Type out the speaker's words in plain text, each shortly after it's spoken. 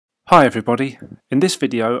Hi everybody, in this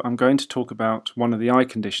video I'm going to talk about one of the eye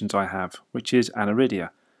conditions I have, which is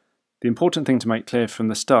aniridia. The important thing to make clear from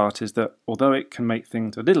the start is that although it can make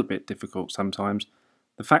things a little bit difficult sometimes,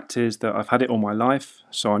 the fact is that I've had it all my life,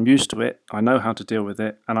 so I'm used to it, I know how to deal with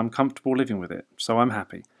it, and I'm comfortable living with it, so I'm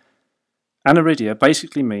happy. Aniridia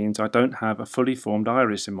basically means I don't have a fully formed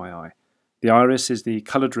iris in my eye. The iris is the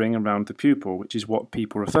coloured ring around the pupil, which is what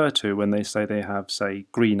people refer to when they say they have, say,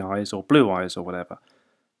 green eyes or blue eyes or whatever.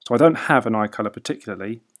 So I don't have an eye colour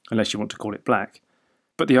particularly, unless you want to call it black,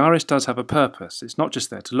 but the iris does have a purpose. It's not just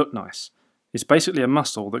there to look nice. It's basically a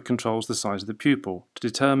muscle that controls the size of the pupil to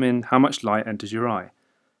determine how much light enters your eye.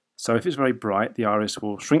 So if it's very bright, the iris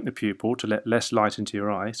will shrink the pupil to let less light into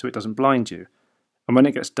your eye so it doesn't blind you. And when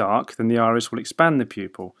it gets dark, then the iris will expand the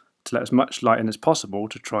pupil to let as much light in as possible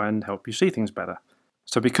to try and help you see things better.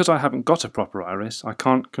 So because I haven't got a proper iris, I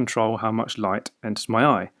can't control how much light enters my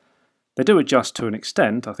eye. They do adjust to an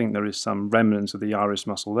extent. I think there is some remnants of the iris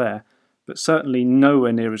muscle there, but certainly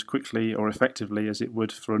nowhere near as quickly or effectively as it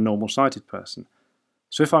would for a normal sighted person.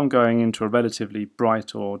 So if I'm going into a relatively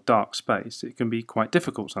bright or dark space, it can be quite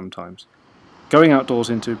difficult sometimes. Going outdoors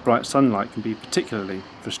into bright sunlight can be particularly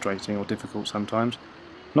frustrating or difficult sometimes,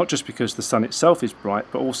 not just because the sun itself is bright,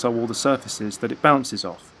 but also all the surfaces that it bounces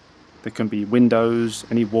off. There can be windows,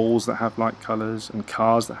 any walls that have light colours, and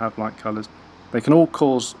cars that have light colours. They can all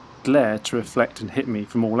cause glare to reflect and hit me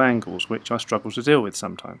from all angles, which I struggle to deal with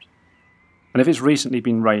sometimes. And if it's recently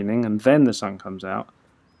been raining and then the sun comes out,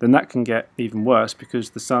 then that can get even worse because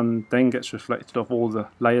the sun then gets reflected off all the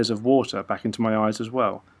layers of water back into my eyes as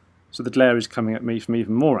well. So the glare is coming at me from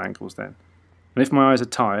even more angles then. And if my eyes are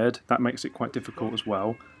tired, that makes it quite difficult as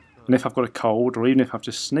well. And if I've got a cold, or even if I've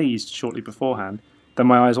just sneezed shortly beforehand, then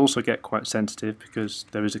my eyes also get quite sensitive because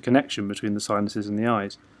there is a connection between the sinuses and the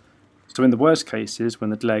eyes. So in the worst cases, when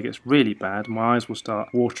the glare gets really bad, my eyes will start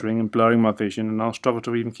watering and blurring my vision, and I'll struggle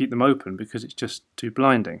to even keep them open because it's just too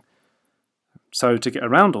blinding. So to get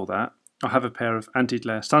around all that, I have a pair of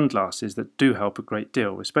anti-glare sunglasses that do help a great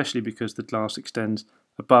deal, especially because the glass extends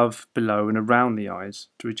above, below and around the eyes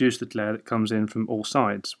to reduce the glare that comes in from all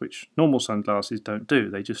sides, which normal sunglasses don't do.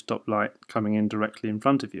 They just stop light coming in directly in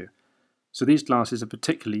front of you. So these glasses are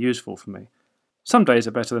particularly useful for me. Some days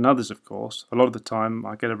are better than others, of course. A lot of the time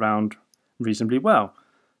I get around reasonably well.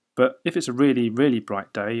 But if it's a really, really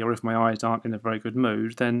bright day, or if my eyes aren't in a very good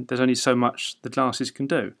mood, then there's only so much the glasses can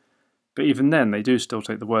do. But even then, they do still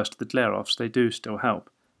take the worst of the glare off, so they do still help.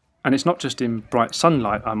 And it's not just in bright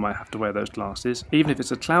sunlight I might have to wear those glasses. Even if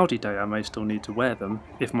it's a cloudy day, I may still need to wear them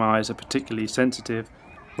if my eyes are particularly sensitive,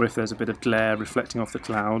 or if there's a bit of glare reflecting off the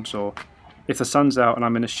clouds, or if the sun's out and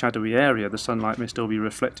I'm in a shadowy area, the sunlight may still be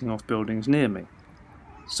reflecting off buildings near me.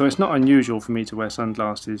 So it's not unusual for me to wear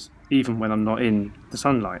sunglasses even when I'm not in the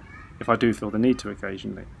sunlight, if I do feel the need to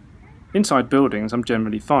occasionally. Inside buildings I'm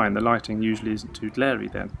generally fine, the lighting usually isn't too glary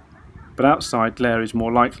then. But outside, glare is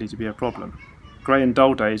more likely to be a problem. Grey and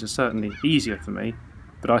dull days are certainly easier for me,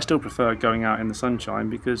 but I still prefer going out in the sunshine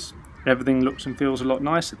because everything looks and feels a lot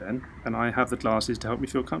nicer then, and I have the glasses to help me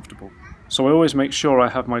feel comfortable. So I always make sure I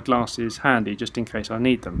have my glasses handy just in case I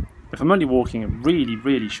need them. If I'm only walking a really,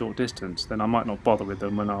 really short distance, then I might not bother with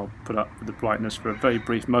them and I'll put up with the brightness for a very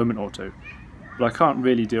brief moment or two, but I can't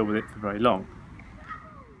really deal with it for very long.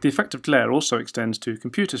 The effect of glare also extends to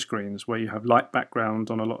computer screens where you have light background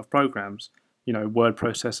on a lot of programs. You know, word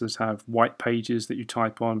processors have white pages that you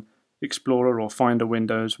type on, Explorer or Finder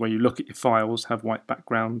windows where you look at your files have white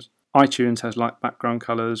backgrounds, iTunes has light background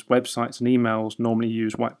colours, websites and emails normally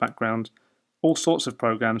use white backgrounds. All sorts of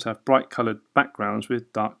programs have bright coloured backgrounds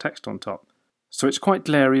with dark text on top. So it's quite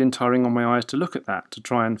glary and tiring on my eyes to look at that, to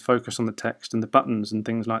try and focus on the text and the buttons and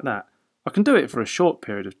things like that. I can do it for a short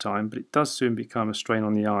period of time, but it does soon become a strain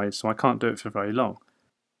on the eyes, so I can't do it for very long.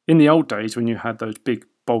 In the old days, when you had those big,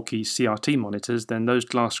 bulky CRT monitors, then those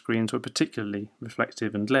glass screens were particularly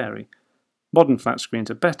reflective and glary. Modern flat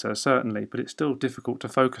screens are better, certainly, but it's still difficult to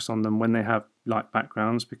focus on them when they have light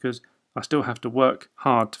backgrounds because I still have to work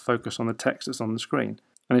hard to focus on the text that's on the screen.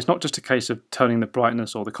 And it's not just a case of turning the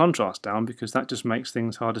brightness or the contrast down because that just makes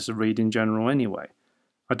things harder to read in general anyway.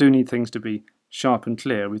 I do need things to be sharp and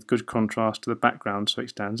clear with good contrast to the background so it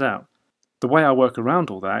stands out. The way I work around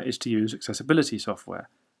all that is to use accessibility software.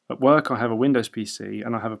 At work I have a Windows PC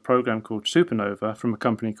and I have a program called Supernova from a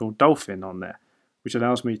company called Dolphin on there, which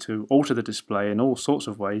allows me to alter the display in all sorts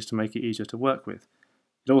of ways to make it easier to work with.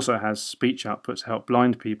 It also has speech output to help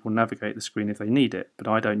blind people navigate the screen if they need it, but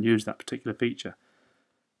I don't use that particular feature.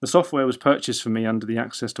 The software was purchased for me under the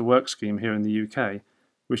Access to Work scheme here in the UK,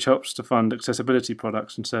 which helps to fund accessibility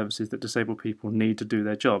products and services that disabled people need to do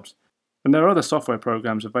their jobs. And there are other software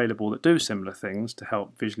programs available that do similar things to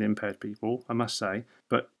help visually impaired people, I must say,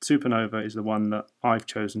 but Supernova is the one that I've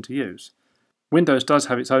chosen to use. Windows does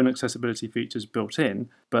have its own accessibility features built in,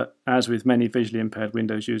 but as with many visually impaired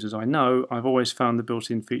Windows users I know, I've always found the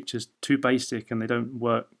built-in features too basic and they don't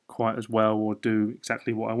work quite as well or do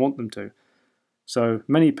exactly what I want them to. So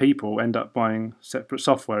many people end up buying separate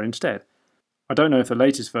software instead. I don't know if the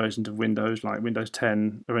latest versions of Windows, like Windows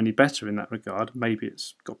 10, are any better in that regard. Maybe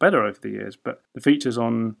it's got better over the years, but the features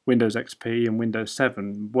on Windows XP and Windows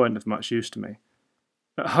 7 weren't of much use to me.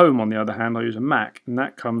 At home, on the other hand, I use a Mac, and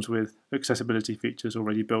that comes with accessibility features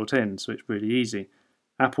already built in, so it's really easy.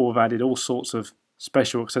 Apple have added all sorts of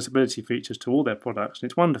special accessibility features to all their products, and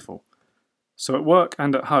it's wonderful. So at work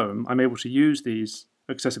and at home, I'm able to use these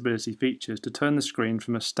accessibility features to turn the screen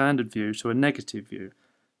from a standard view to a negative view,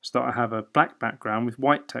 so that I have a black background with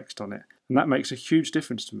white text on it. And that makes a huge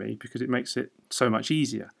difference to me because it makes it so much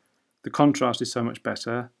easier. The contrast is so much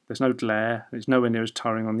better, there's no glare, and it's nowhere near as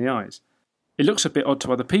tiring on the eyes. It looks a bit odd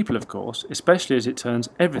to other people, of course, especially as it turns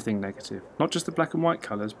everything negative. Not just the black and white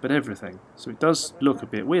colours, but everything. So it does look a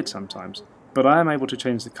bit weird sometimes. But I am able to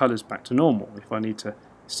change the colours back to normal if I need to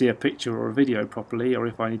see a picture or a video properly, or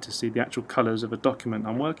if I need to see the actual colours of a document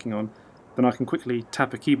I'm working on, then I can quickly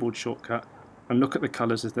tap a keyboard shortcut and look at the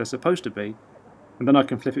colours as they're supposed to be, and then I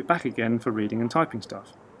can flip it back again for reading and typing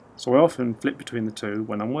stuff. So I often flip between the two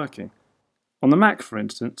when I'm working. On the Mac, for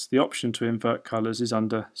instance, the option to invert colours is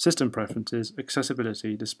under System Preferences,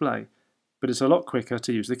 Accessibility, Display, but it's a lot quicker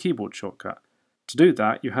to use the keyboard shortcut. To do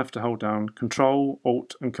that, you have to hold down Control,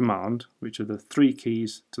 Alt and Command, which are the three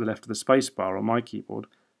keys to the left of the spacebar on my keyboard,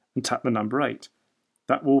 and tap the number 8.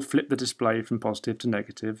 That will flip the display from positive to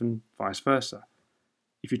negative and vice versa.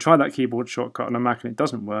 If you try that keyboard shortcut on a Mac and it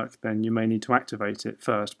doesn't work, then you may need to activate it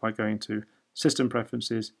first by going to System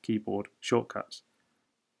Preferences, Keyboard, Shortcuts.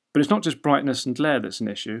 But it's not just brightness and glare that's an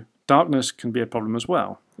issue. Darkness can be a problem as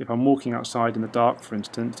well. If I'm walking outside in the dark, for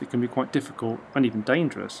instance, it can be quite difficult and even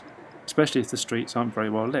dangerous, especially if the streets aren't very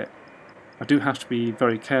well lit. I do have to be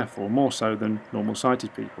very careful, more so than normal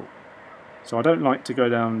sighted people. So I don't like to go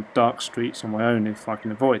down dark streets on my own if I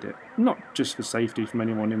can avoid it. Not just for safety from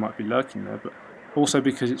anyone who might be lurking there, but also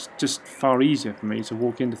because it's just far easier for me to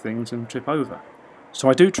walk into things and trip over. So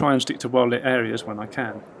I do try and stick to well-lit areas when I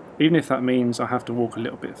can. Even if that means I have to walk a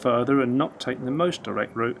little bit further and not take the most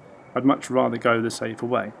direct route, I'd much rather go the safer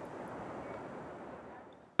way.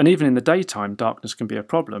 And even in the daytime, darkness can be a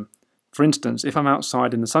problem. For instance, if I'm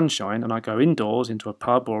outside in the sunshine and I go indoors into a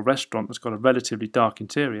pub or a restaurant that's got a relatively dark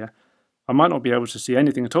interior, I might not be able to see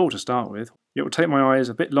anything at all to start with. It will take my eyes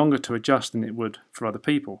a bit longer to adjust than it would for other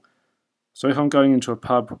people. So if I'm going into a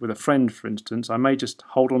pub with a friend, for instance, I may just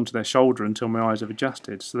hold on to their shoulder until my eyes have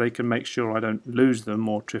adjusted so they can make sure I don't lose them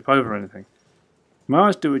or trip over anything. My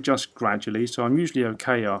eyes do adjust gradually, so I'm usually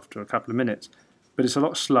okay after a couple of minutes, but it's a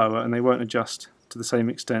lot slower and they won't adjust to the same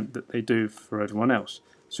extent that they do for everyone else.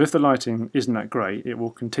 So if the lighting isn't that great, it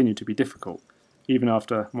will continue to be difficult, even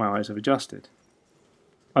after my eyes have adjusted.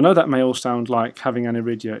 I know that may all sound like having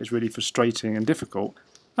aniridia is really frustrating and difficult,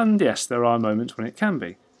 and yes, there are moments when it can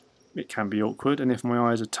be. It can be awkward, and if my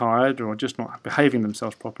eyes are tired or are just not behaving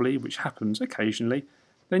themselves properly, which happens occasionally,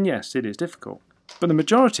 then yes, it is difficult. But the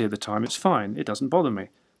majority of the time it's fine, it doesn't bother me.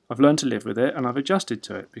 I've learned to live with it and I've adjusted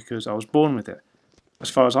to it because I was born with it. As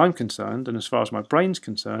far as I'm concerned, and as far as my brain's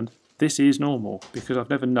concerned, this is normal because I've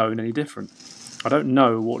never known any different. I don't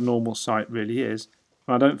know what normal sight really is,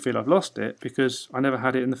 and I don't feel I've lost it because I never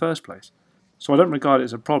had it in the first place. So I don't regard it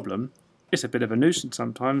as a problem. It's a bit of a nuisance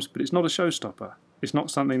sometimes, but it's not a showstopper. It's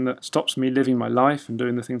not something that stops me living my life and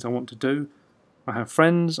doing the things I want to do. I have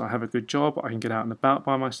friends, I have a good job, I can get out and about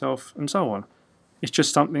by myself, and so on. It's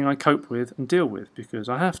just something I cope with and deal with because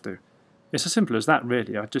I have to. It's as simple as that,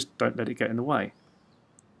 really. I just don't let it get in the way.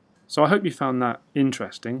 So I hope you found that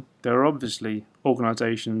interesting. There are obviously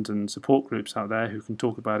organisations and support groups out there who can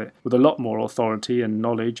talk about it with a lot more authority and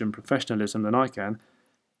knowledge and professionalism than I can.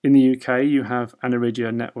 In the UK, you have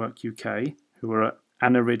Aniridia Network UK, who are at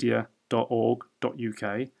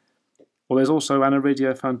aniridia.org.uk, or there's also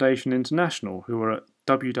Aniridia Foundation International, who are at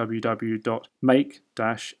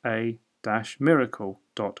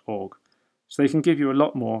www.make-a-miracle.org. So they can give you a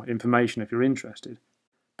lot more information if you're interested.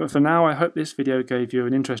 But for now, I hope this video gave you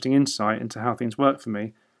an interesting insight into how things work for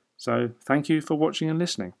me. So thank you for watching and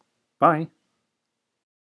listening. Bye!